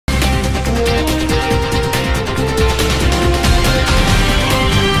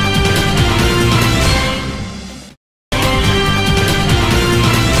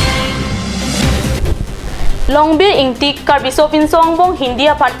Longbir ingti Karbiso Pinsongbong Hindi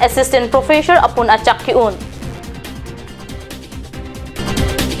apan assistant professor apun acak kiun.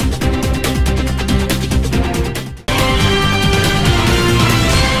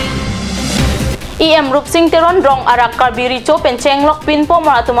 EM Rupsing Teron rong arak Karbiri Cho Penchenglok Pinpo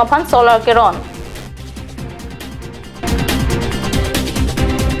Maratumapan Solar Keron.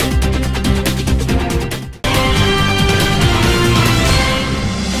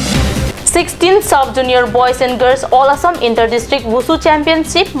 Sixteen Sub-Junior Boys and Girls All Assam Inter-District Wushu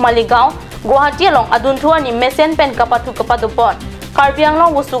Championship Maligaon Guwahati along Adunthua ni Mesen pen kapatu kapadupon Karbi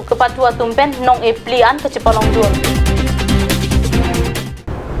Anglong Wushu kapatu atumpen nong eplian kecipalong dun.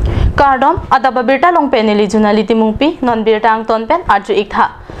 Kardom ada babirta long penili junaliti mungpi non birta ang ton pen aju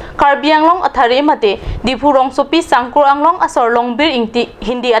ikha Karbi Anglong athare mate dipurong sopi sangkur anglong asor long bir ingti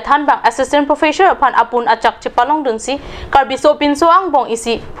Hindi athan bang assistant professor apan apun acak cipalong dunsi Karbi sopin so ang bong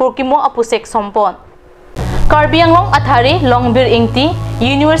isi purkimo apusek sompon Karbi Anglong athare long bir ingti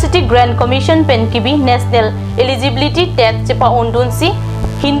University Grand Commission pen kibi National Eligibility Test cipa undunsi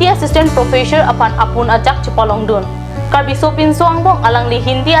Hindi assistant professor apan apun acak cipalong dun Karbi sopin so ang bong alang li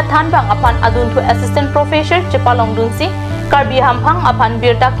Hindi athan bang apan adun tu assistant professor cipalong dunsi Karbi hampang apan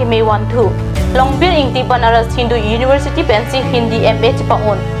birta keme 1-2 Longbir ingti Banaras Hindu University pensi Hindi MA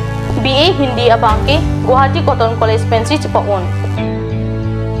cipaun BA Hindi abangke Guwahati Cotton College pensi cipaun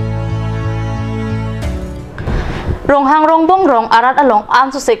Ronghang rongbong rong arat along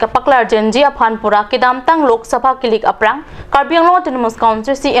ansusai kapaklar jenji apan pura kidam tang Lok Sabha kilik aprang Karbi Anglong Autonomous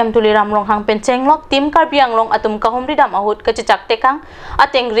Council CM Tuliram Ronghang Penchenglok tim Karbi Anglong atum kahumri dam ahut kacicak tekang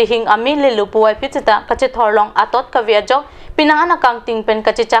ateng rihing ami lelupuai pitita kacithorlong atot kaviajok pinangan akang tingpen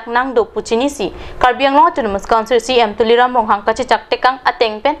kacicak nang do pucinisi Karbi Anglong Autonomous Council CM Tuliram Ronghang kacicak tekang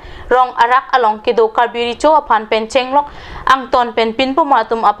ateng pen rong arak along kido Karbi Richo apan Penchenglok ang ton pen pinpo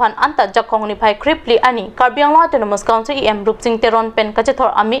matum apan anta jakong ni pai kripli ani Karbi Anglong Autonomous Council EM Rupsing Teron pen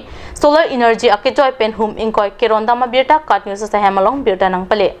kacithor ami solar energy akejoy pen hum ingkoi keronda ma birta kat news sa hemalong birta nang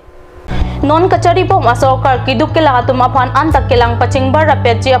pale non kachari po masokar kiduk kila atum apan anta kelang pachingbar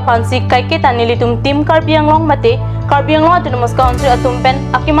rapetji apan si kaike tanilitum tim Karbi Anglong mate Karbi Anglong Autonomous Council atum pen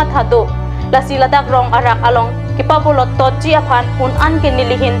akimat hado lasiladak rong arak along kipabulot totji apan hun an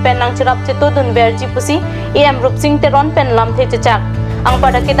kenilihin pen nang cirap ceto dun verji pusi EM Rupsing Teron pen lam the cecak ang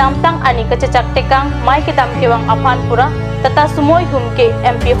pada kidam tang ani kececak tekang mai kidam kewang apan pura tata sumoy humke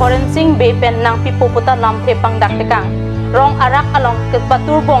MP Horen Singh Bay pen nang pipuputa lam the pangdak tekang rong arak along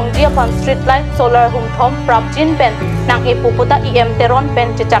kepatur bong dia pan street light solar hum thom prapjin pen nang ipuputa EM Teron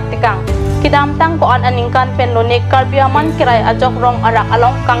pen cecak tekang kidam tang ko an aningkan pen lone Karbi aman kirai ajok rong arak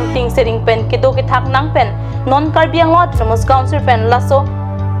along kang ting sering pen kido kithak nang pen non Karbi Anglong Autonomous Council pen laso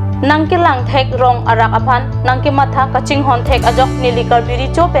nang kilang thek rong arak apan nang kimatha kaching hon thek ajok nili Karbi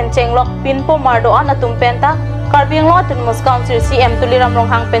Richo Penchenglok pinpo mardo an atum penta Karbi Anglong Autonomous Council CM Tuliram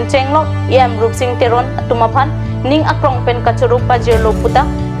Ronghang Penchenglok EM Rupsing Teron atumapan ning akrong pen kachuruk pajir loputa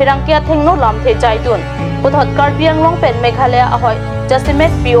pirangkia thengno lam the jaidun uthot Karbi Anglong pen Meghalaya ahoy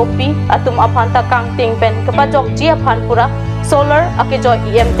Jasimet POP atum apan ta kang ting pen kapajok ji apan pura solar akejoy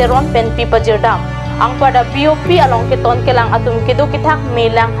EM Teron pen pipajir dam ang pada BOP along keton kelang atum kido kithak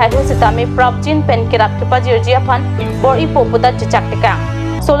melang haihu sitami prapjin pen kirat kepajir jiapan bor ipo puta cecak tekang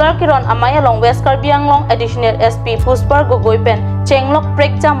solar kiron amay along West Karbi Anglong additional SP Puspar Gogoi pen chenglok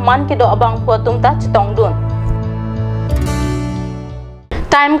prekjam man kido abang puatum ta chitong dun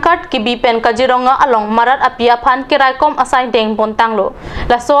time card kibi pen Kajironga along Marat Apia Phan Kiraikom asai deng bontanglo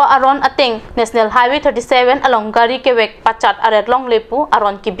laso aron ateng National Highway 37 along Gari Kewek Pachat aretlong lepu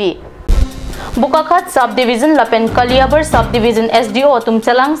aron kibi Bukakhat Subdivision Lapen Kaliabar Subdivision SDO atum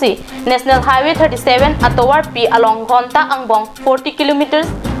chalangsi National Highway 37 atowar P along Honta Angbong 40 km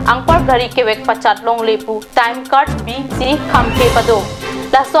angpar Gari Kewek Pachat long lepu time card B C Khampe pado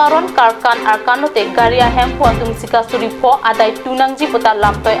Lasoaron Karkan Arkanote Garia Hempo atum sika suripo adai tunangji puta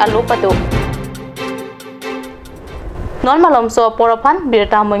lamtoy alu pado non malomso poropan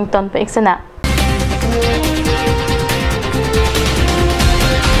birta moington pe iksena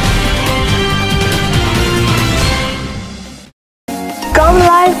Come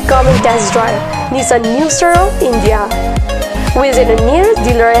live, come and test drive Nissan New Sero India. Visit a nearest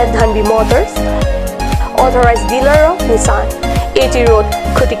dealer at Dhanbi Motors. Authorized dealer of Nissan. 80 Road,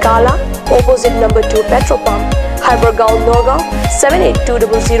 Kutikala, opposite number 2 petrol pump, Hypergaon, Nagaon,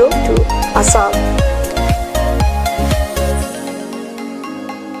 782002, Assam.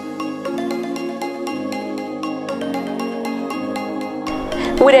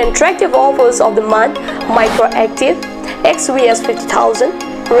 With attractive offers of the month, Microactive, XVS 50,000,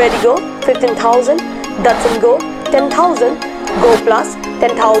 Redigo 15,000, Datsun Go 10,000, Go Plus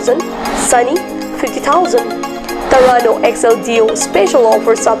 10,000, Sunny 50,000. Tarano XL-Dio special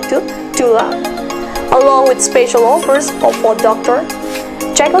offers up to 2 lakh, along with special offers of Ford Doctor.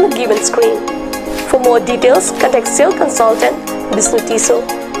 Check on the given screen. For more details, contact sales consultant Bisnutiso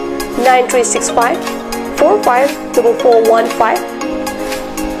 9365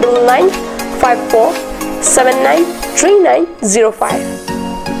 454415 954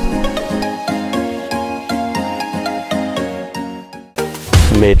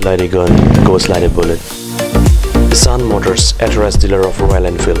 793905. Made like a gun, goes like a bullet. Nissan Motors, authorized dealer of Royal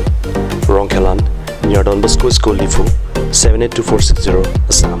Enfield, Rongkelan, near Don Bosco School Lifu, 782460,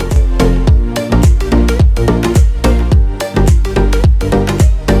 Assam.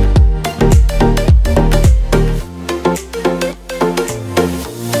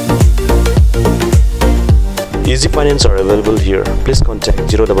 Easy finance are available here. Please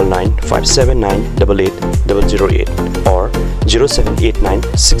contact 099 579 88008 or 0789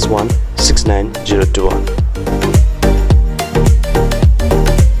 61 69021.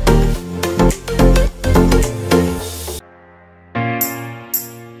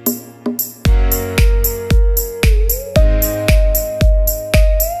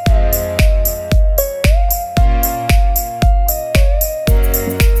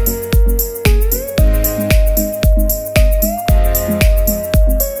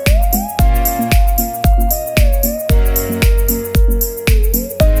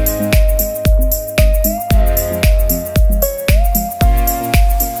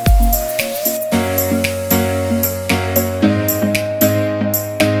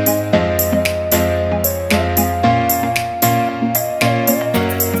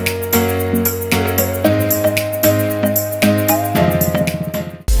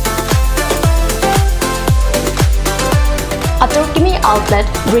 Atorkimi Outlet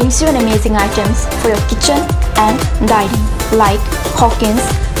brings you an amazing items for your kitchen and dining like Hawkins,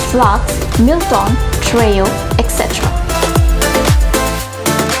 Flax, Milton, Treo, etc.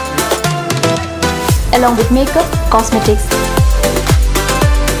 Along with makeup, cosmetics,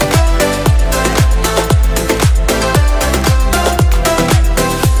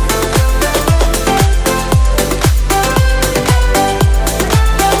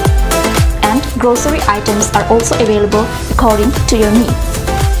 grocery items are also available according to your needs.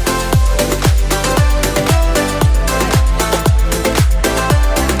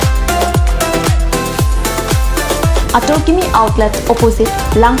 Atorkimi Outlet opposite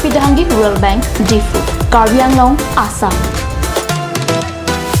Langpidahangi Rural Bank, Difu, Karbi Anglong, Assam.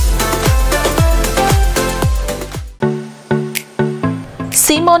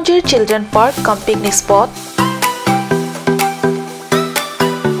 Simonjir Children Park cum picnic spot.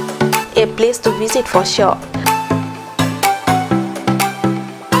 A place to visit for sure.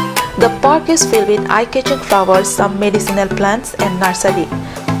 The park is filled with eye-catching flowers, some medicinal plants and nursery.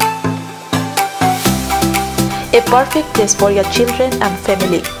 A perfect place for your children and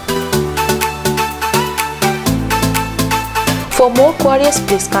family. For more queries,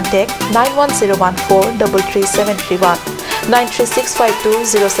 please contact 91014 33731 93652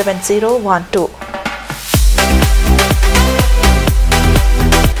 07012.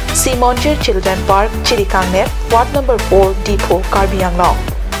 Simonjir Children Park, Chirikangnet, Ward number 4, Depot, Karbi Anglong.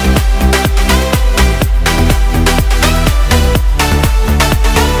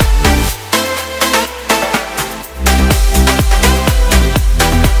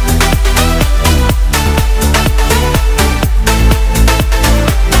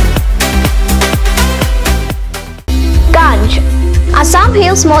 Assam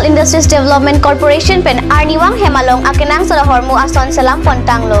Hill Small Industries Development Corporation pen Arniwang Hemalong akenang sa hormu ason salam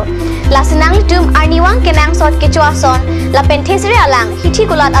pontanglo. Lasinang tum Arniwang kenang sot kecuason la penthesri alang hithi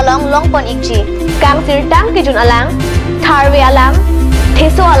kulat along longpon ikji. Kang sirtang kijun alang, tharwe alang,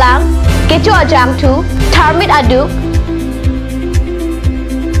 theso alang, kecu ajam tu, tharmit aduk,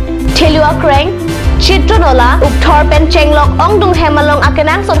 thelua kreng, chitronola, ukthor pen chenglok ongdung Hemalong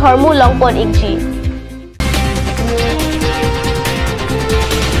akenang sot hormu longpon ikji.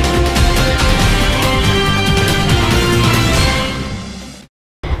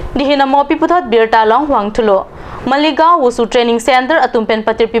 Dihinamo piputat birtalong Huangtulo. Maligaon Wusu Training Center atumpen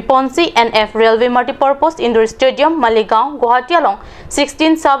patirpi Ponsi NF Railway Multipurpose Indoor Stadium Maligaon Guwahati along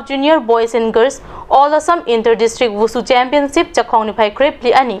 16 Sub Junior Boys and Girls All Assam Inter-District Wusu Championship chakhongni phai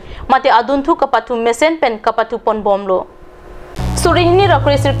krepli ani mate adunthu kapathu mesen pen kapathu pon bomlo. Surini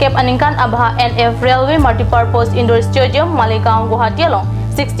rakri sirkep aningkan abha NF Railway Multipurpose Indoor Stadium Maligaon Guwahati along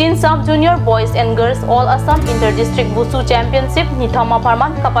 16 Sub Junior Boys and Girls All Assam Inter-District Wusu Championship nithama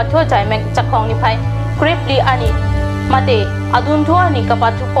parman kapathu jaimeng chakhongni phai krepli ani mate adunthu ani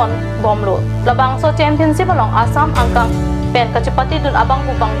kapathu pon bomlo labangso championship along Assam angkang pen kacepati dun abang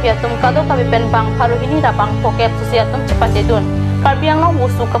pubang piatum kado kabi pen bang paruhini rabang pokep susiatum cepati dun Karbi Anglong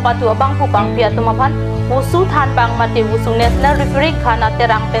wusu kapatu abang pubang piatum apan wusu than bang mati wusu national referee khana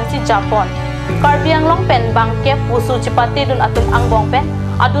terang pensi Japon Karbi Anglong pen bang kep wusu cepati dun atum angbong pen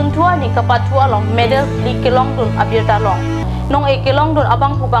adun tua ni kapatu along medal li kilong dun abir dalong nong e kilong dun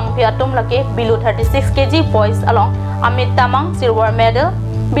abang pubang piatum lake below 36 kg boys along Amit Tamang silver medal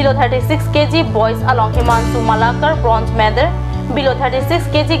below 36 kg boys along Himanshu Malakar bronze medal below 36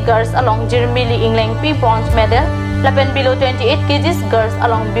 kg girls along Jirmili Inglengpi bronze medal lapen below 28 kg girls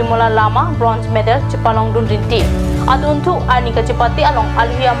along Bimola Lama bronze medal Chipalong Dunrinti adun thu Anika Chipati along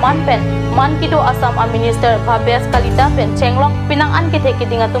Alhia Manpen Mankido Assam Minister Bhabes Kalita pen Chenglong Pinangan kithe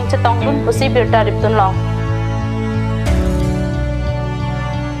kidingatum chetong dun pusi birta riptun long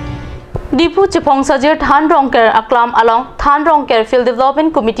Dipu Chipong Sajir Than Rongker Aklam along Than Rongker Field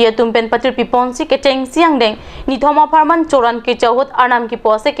Development Committee Tumpen Patir Piponsi ke Cheng Siang Deng ni Thoma Parman Choran ke Chahut Arnam ki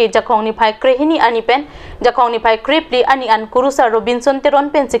pose ke Jakong ni Phai Krehini ani pen Jakong ni Phai Kripli ani an Kurusa Robinson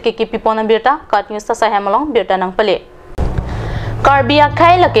Teron pen se ke ki Pipona Birta Kat News sa Hamalong Birta nang pale Karbia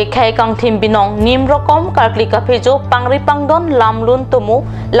khai lake khai kang thim binong nim rokom karkli ka phejo pangri pangdon lamlun tumu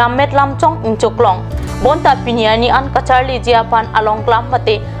lammet lamchong ingchoklong bonta piniani an kacharli jiapan along klam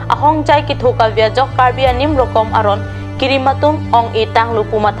mate ahong chai ki thoka viajok Karbia nim rokom aron kirimatum ong itang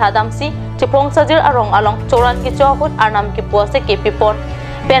lupu mathadamsi Chipong Sajir arong along choran ki chahut arnam ki pose ke pipon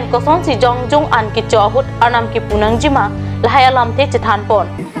pen koson si jongjung an ki chahut arnam ki punangjima lahayalam the chethan pon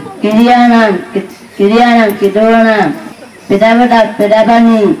kirianam kidorana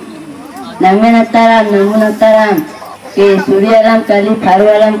pedabani namunataram ke suryaram kali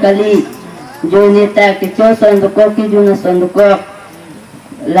pharwaram kali jonita ke cho sondukok ki juna sondukok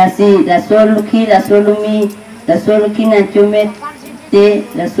lasi lasolumi na chumet te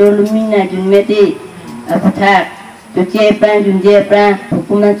lasolumi na junmeti apathak tuche pan junje pan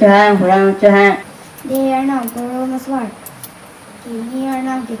hukuman chaha hurang chaha de arnam goro maswar Kini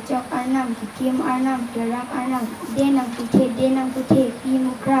arnam kecok arnam kikim arnam kerak arnam denam kuthe pi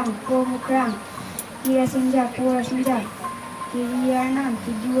mukrang ko mukrang kira senja pura senja kiri arnam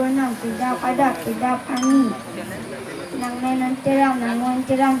kiju arnam kedap ani nang menan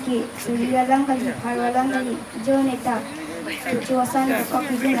teram ki suryalang kali pharwalang kali joneta kecuasan dekok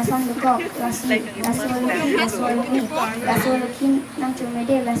kijunasan dekok lasoliki nang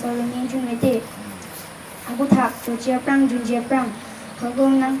cumede Aku tak cuci perang junjia perang,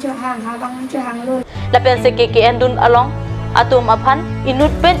 kagum nang cuhang habang nang cuhang lul. Lapen se ke endun along atum aphan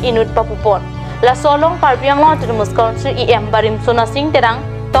inut pen inut papupon. La solong Karbi Anglong Autonomous Council EM Barim Sona Singh terang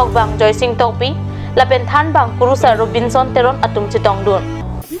tok bang Joy Singh Tokpi lapen than bang Kurusa Robinson teron atum chetong dun.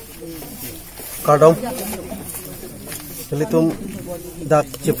 Kardom. Litum dak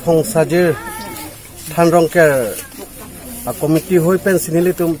Chipong Sajir Than Rongker a committee hoi pen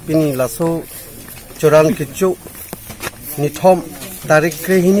sinilitum pini laso Choran kicu ni thom tarik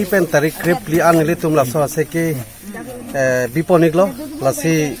krehini pen tarik krepli anili tum la so ase ke biponiglo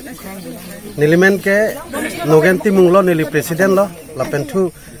lasi nilimen ke nogenti munglo nili president lo la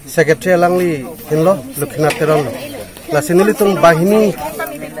pentu secretary langli hinlo lukhina teron lasi nili tum bahini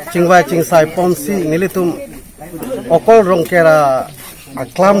chingwa chingsai pomsi nili tum okol rongkera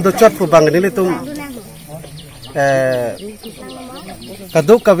aklam do chot pu bang nili tum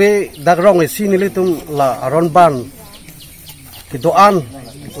kaduk kawe dagrong isi nilitum la aron ban kidoan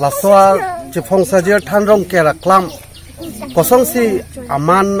la soa Chipong Sajir Than Rongker klam kosong si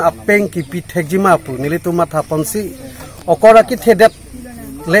aman apeng ki pithekjima pu nilitum matha ponsi okora ki thedet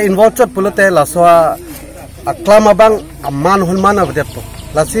le involved pulote la soa aklam abang aman hunman abdet pu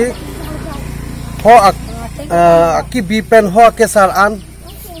lasi ho aki bipen ho kesar an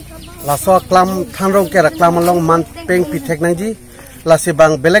la soa klam Than Rongker klam along man peng pithek nangji lasi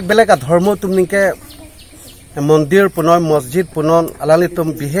bang belek adhormo tumningke mondir punon masjid punon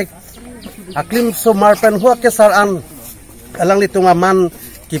alalitum bihek aklim so marpen huwa kesar an alalitum aman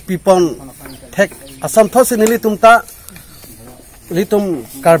ki pipon thek asam thosi nilitum ta litum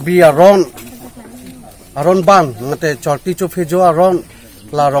Karbi aron ban ngate chorti chophejo aron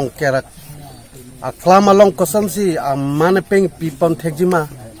la Rongker aklam along kosamsi aman peng pipon thekjima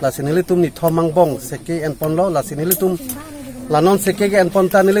lasi nilitum ni thomangbong seke enpon lo lasi nilitum lanon seke ke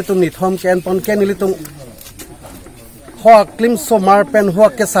enponta nilitum ni thom ke enpon ke nilitum ho klim so mar pen ho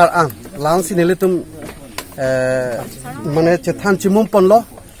ke sar an lansi nilitum mane chethan chimum pon lo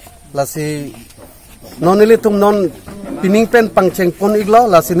lasi non nilitum non pining pen pangcheng pon iglo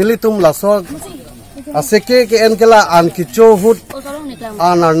lasi nilitum laso aseke ke enkela an ki chohut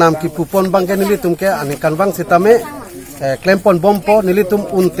anar nam ki pupon bang ke nilitum ke ani kanbang sitame klempon bompo nilitum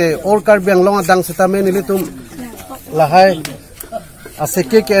unte or Karbi Anglong adang sitame nilitum lahai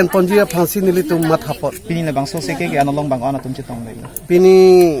aseke ke en ponjia phangsi nili tum mathapot pini na bangso seke ke anolong bang ana tum chitong lai pini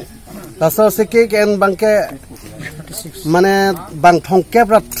laso seke ke en bangke mane bang thongke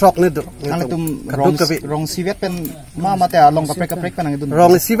pra trok ni du ang tum rong sivet pen ma mate along kaprek pen ang dun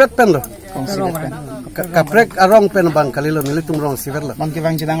rong sivet pen lo rong sivet pen kaprek arong pen bang kalilo nili tum rong sivet lo man ke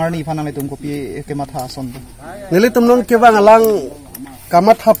bang jilangar ni phanang tum kopi ke matha son nili tum non ke bang alang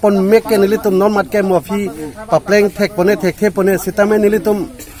kamat hapon mek ke nili tum non mat ke mofi papleng thek pone thek the pone sitame nili tum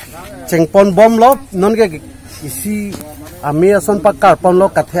chengpon bom lo non ke isi ami ason pakar pon lo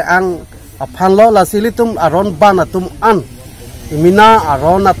kathe ang aphan lo la silitum aron ban atum an imina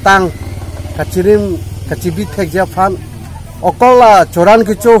aron atang kachirim kachibi thek ja phan okola choran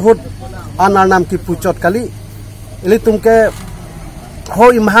ki chohut anar nam ki puchot kali ilitum ke ho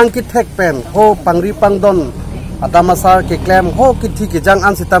imhang ki thek pen ho pangri pangdon adamasar ke klem ho ki thi ki jang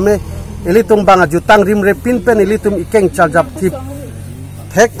an sitame ilitum bang jutang rim re pin pen ilitum ikeng charjap thip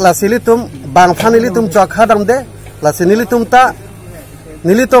thek la silitum bang phan ilitum chokha dam de la sinilitum ta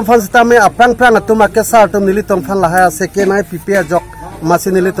nilitum fan sitame aprang prang atuma ke sar tum nilitum fan lahaya seke nai pipia jok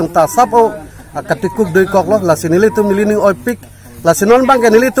masinilitum ta sapo akatikuk doi kok lo la sinilitum nilining oipik la sinon bang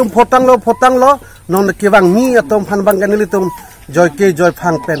nilitum photang lo non kiwang mi atom fan bang nilitum joy ke joy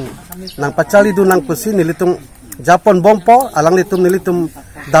phang pen nang pachali du nang pusi nilitum japon bompo alang litum nilitum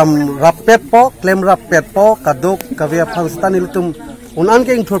dam rapet po klem rapet po kadok kavia phang stan nilitum unan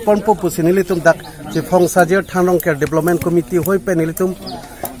ke ingthorpon po pusi nilitum dak Jepong Sajir Thanrong Care Development Committee hoi pe nilitum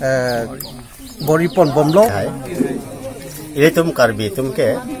boripon bomlo ilitum karbi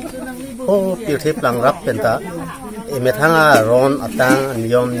tumke ho pirthip lang rap penta emethanga ron atang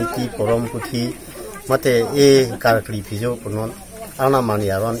niyom niti porom puthi mate e karkli phijo punon ana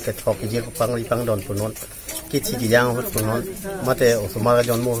mania ron ke thok je pangri pangdon punon kichi ki jang hot punon mate osumara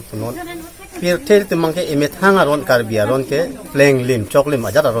jonmo punon pirthir tumangke emethanga ron karbi ron ke pleng lim choklim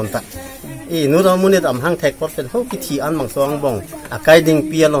ajara ron ta e nura munit am hang thek por pen ho kichi an mang song bong akai ding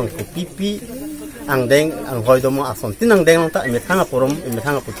pialong ko pipi ang deng ang hoidomo ason tinang deng ta emethanga porom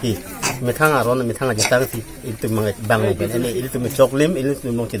emethanga puthi emethanga ron emethanga jatang si itum mang bang ben ene itum choklim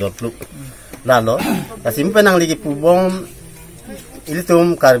itum mong tidor pluk lalo asim penang ligi pubom itum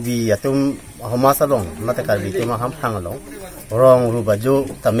karbi atum homasalong mate karbi tema ham phangalong rong rubajo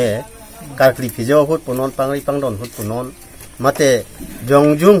tame karkli phijo hut punon pangri pangdon hut punon mate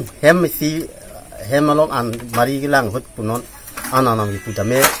jongjung hemalong an mari gilang hut punon ananam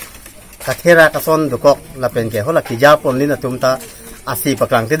putame kathera kason dukok lapen ke hola kijapon lina tumta asi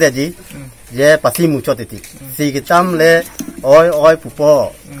paklang te deji je pasi muchotiti si kitam le oi pupo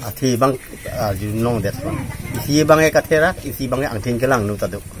athi bang junong det isi bange kathera isi bange angting gelang nu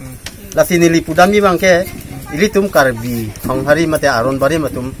tadu la sinili pudami bangke ilitum karbi hanghari mate aron bari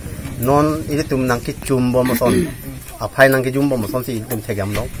matum non ilitum nangki chumbo moson aphai nangki jumbo moson si ilitum thegam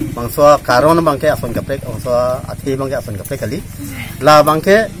no bangso karon bangke ason kaprek bangso athi bangke ason kaprek kali la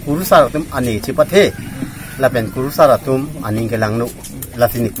bangke kurusar tum ani chipathe la pen kurusar tum ani gelang nu la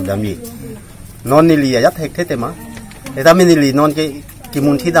sini pudami non nili ya thek the tema etami nili non ke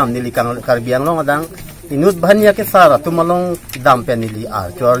kimun thi dam nili kang karbiang long adang inut bhania ke sara tumalong dam pen nili ar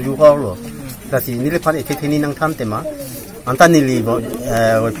chor yu ko lo la si nili phan ethe thini nang tham tema anta nili bo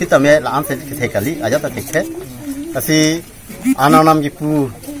pitame la am the kali ajata thek asi ananam gi pu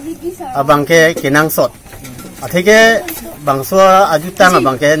abangke kenang sot atheke bangso ajutang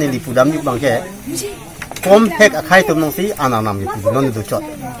abangke nili pudam gi bangke kom thek akhai tum nong si ananam gi pu non du chot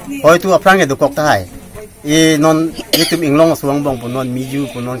hoi tu aprang ge du kok tai e non itum inglong suang bong punon miju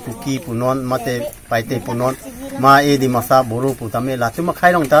punon kuki punon mate paite punon ma e di masa boru putame la chuma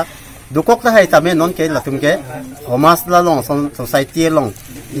khai long ta dukok ta hai tame non ke latum ke homas la long society long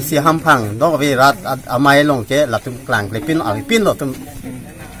isi hampang do ve rat amai long ke latum klang lepin aripin lo tum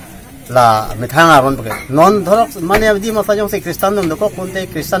la methanga ron ke non dhorok mane di masa jong se kristan dum dukok konte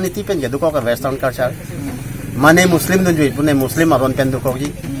christianity pen ke dukok western culture mane muslim dun jui pune muslim aron pen dukok ji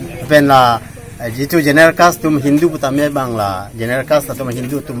pen la jitu general caste tum hindu putame bangla general caste tum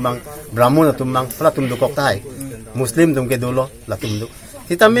hindu tum bang brahmon tum bang sala tum dukok ta hai muslim tum ke dolo la tum du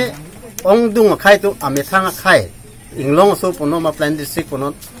kitame ong dung khai tu amethanga khai inglong so puno ma plan district puno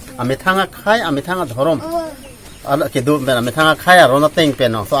amethanga khai amethanga dhorom ala ke du ben amethanga khai arona teng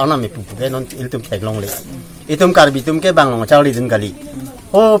pen so ana me pu ge non iltum theklong le itum karbi tum ke banglong chawli din gali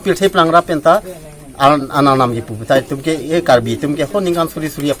ho pil the plang ra pen ta ananam gi pu ta tum ke e karbi tum ke honing kan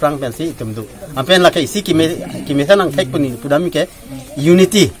suri prang pen si tum du ampen la ke isi ki me sanang thek puni pudami ke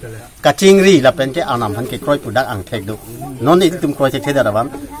unity kachingri la pen ke anam han ke kroi pudak ang thek du non iltum kroi thek da ram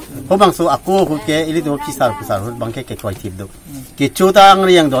ho bang so ako hu ke ili do pisar hu bang ke kroi thip du ki chu ta ang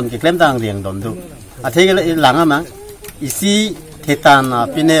riang don ke klem ta ang riang don du a the ke langa ma isi thetan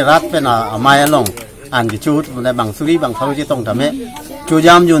pine rat pena amaya long an gi chu ne bang suri bang tharu ji tong thame chu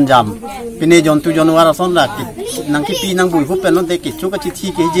jam yun jam pine jon tu jon wara son la ki nang ki pi nang bui hu pen non te ki chu ka chi thi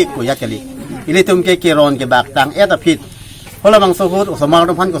ke ji ko ya kali ile tum ke ron ke bak tang eta phit hola bang so hut somang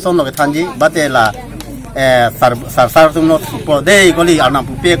ro phan ko son lo ke than ji batela sar tum no po de goli anam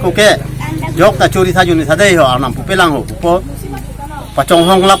pu pe ko ke jok ta churi tha juni tha de ho anam pu pe lang ho po pachong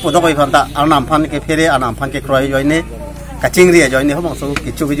hong lap po do ko phan ta anam phan ke phere anam phan ke kroi joi ne kaching ri joi ne ho bang so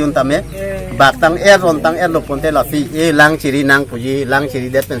ki chu ki jun ta me bak tang ron tang lo pon te la si e lang chiri nang pu ji lang chiri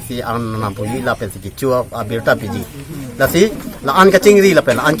det pen si anam pu ji la pen si ki chu a birta pi ji la si la an kaching ri la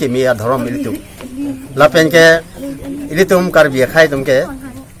pen an ke mi a dharam mil tu la pen ke ili tum kar bi khai tum ke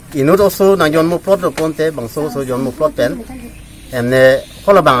inu do so nang jon mo plot ro pon te bang so jon mo plot pen emne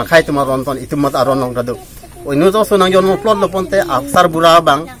khola bang khai tum ron ton itum mat aron nong radu inu do so nang jon mo plot lo pon te aksar bura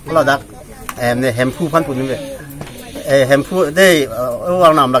bang la dak emne hempu phan pu ni hempu de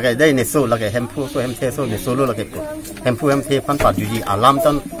wang nam la ke de ne so la ke hempu so hem the so ne so lo la ke hempu hem the phan pa ju ji alam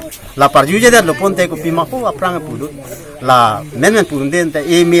ton la par ju je de lo pon te ko pi ma ho aprang pu du la men pu den te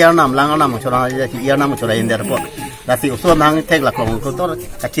e mi nam lang nam chora ya ti ya nam chora inde po la si so nang tek la klong ko to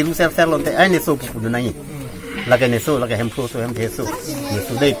ka chi lu ser lo te ai ne so pu du na ni la ke ne so la ke hempu so hem the so ne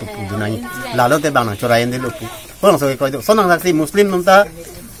so de pu du na ni la lo te bang na chora inde lo pu ho so ko so nang si muslim num ta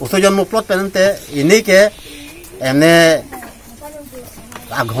so jon mo plot pen te ini ke emne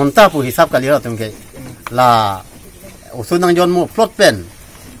a ghonta pu hisab ka liya tum ke la usu nang jon mo plot pen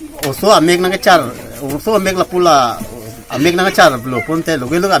usu amek nang char usu amek la pula amek nang char lo ponte lo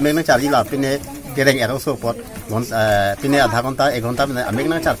gelo amek nang char ila pine gereng ero so pot pine adha ghonta 1 ghonta amek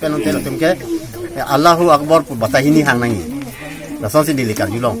nang char pen tum tum ke Allahu akbar pu batahini hang nang la son sin dilikar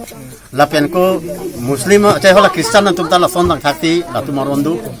julong la pen ko muslim che hola christian tum ta la son dang thakti la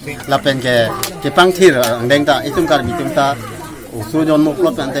tumarondu la pen ke pang thir angdeng ta itum kar bitum ta usu jon mo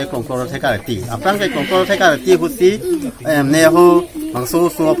plot ante kongkor the kar ti apang ke kongkor the kar ti huti ne ho mangso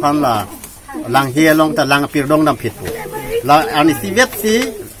so phan la lang he long ta lang pir dong dam phit la ani si vet si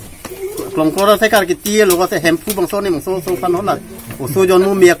kongkor the kar ki ti lo ko se hempu bangso ni mangso so phan hola usu jon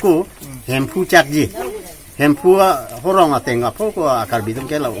mo mia ko hempu chak ji hempu horong ateng apo ko akar bidum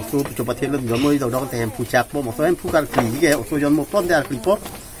ke la usu coba thelum jomoi do dong te hempu chak po mo so hempu kar ki ge usu jon mo pon de ar klipo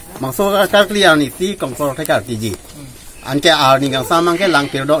mangso kar kli ani ti kongkor the kar ti ji an ke ar ni gang samang ke lang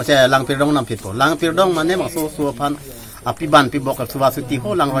pir dong nam phit po lang pir dong mane mangso so phan api ban pi bok suwa suti ho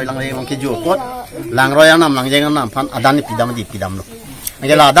lang roi lang ke jo pot lang roi anam lang jeng nam phan adani pidam di pidam lo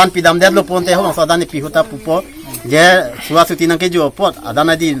ngela adan pidam de lo pon te ho mangso adani pi huta pupo je suwa suti nang ke jo pot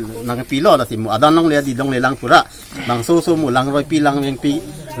adana di nang pi lo la si mu adan long le di dong le lang pura bang so mu lang roi pi lang meng pi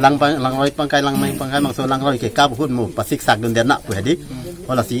lang roi pangkai lang meng pangkai bang so lang roi ke kap hun mu pasik sak dun den na pu hedi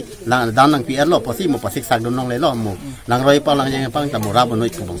hola si lang dan nang pi er lo posi mu pasik sak dun long le lo mu lang roi pa lang jeng pang ta mu ra bo noi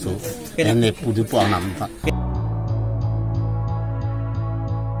pu bang so ne pu du po nam pa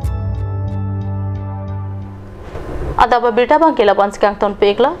adaba birta bang kela pons kang ton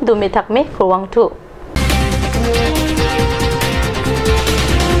pekla du me thak me khowang thu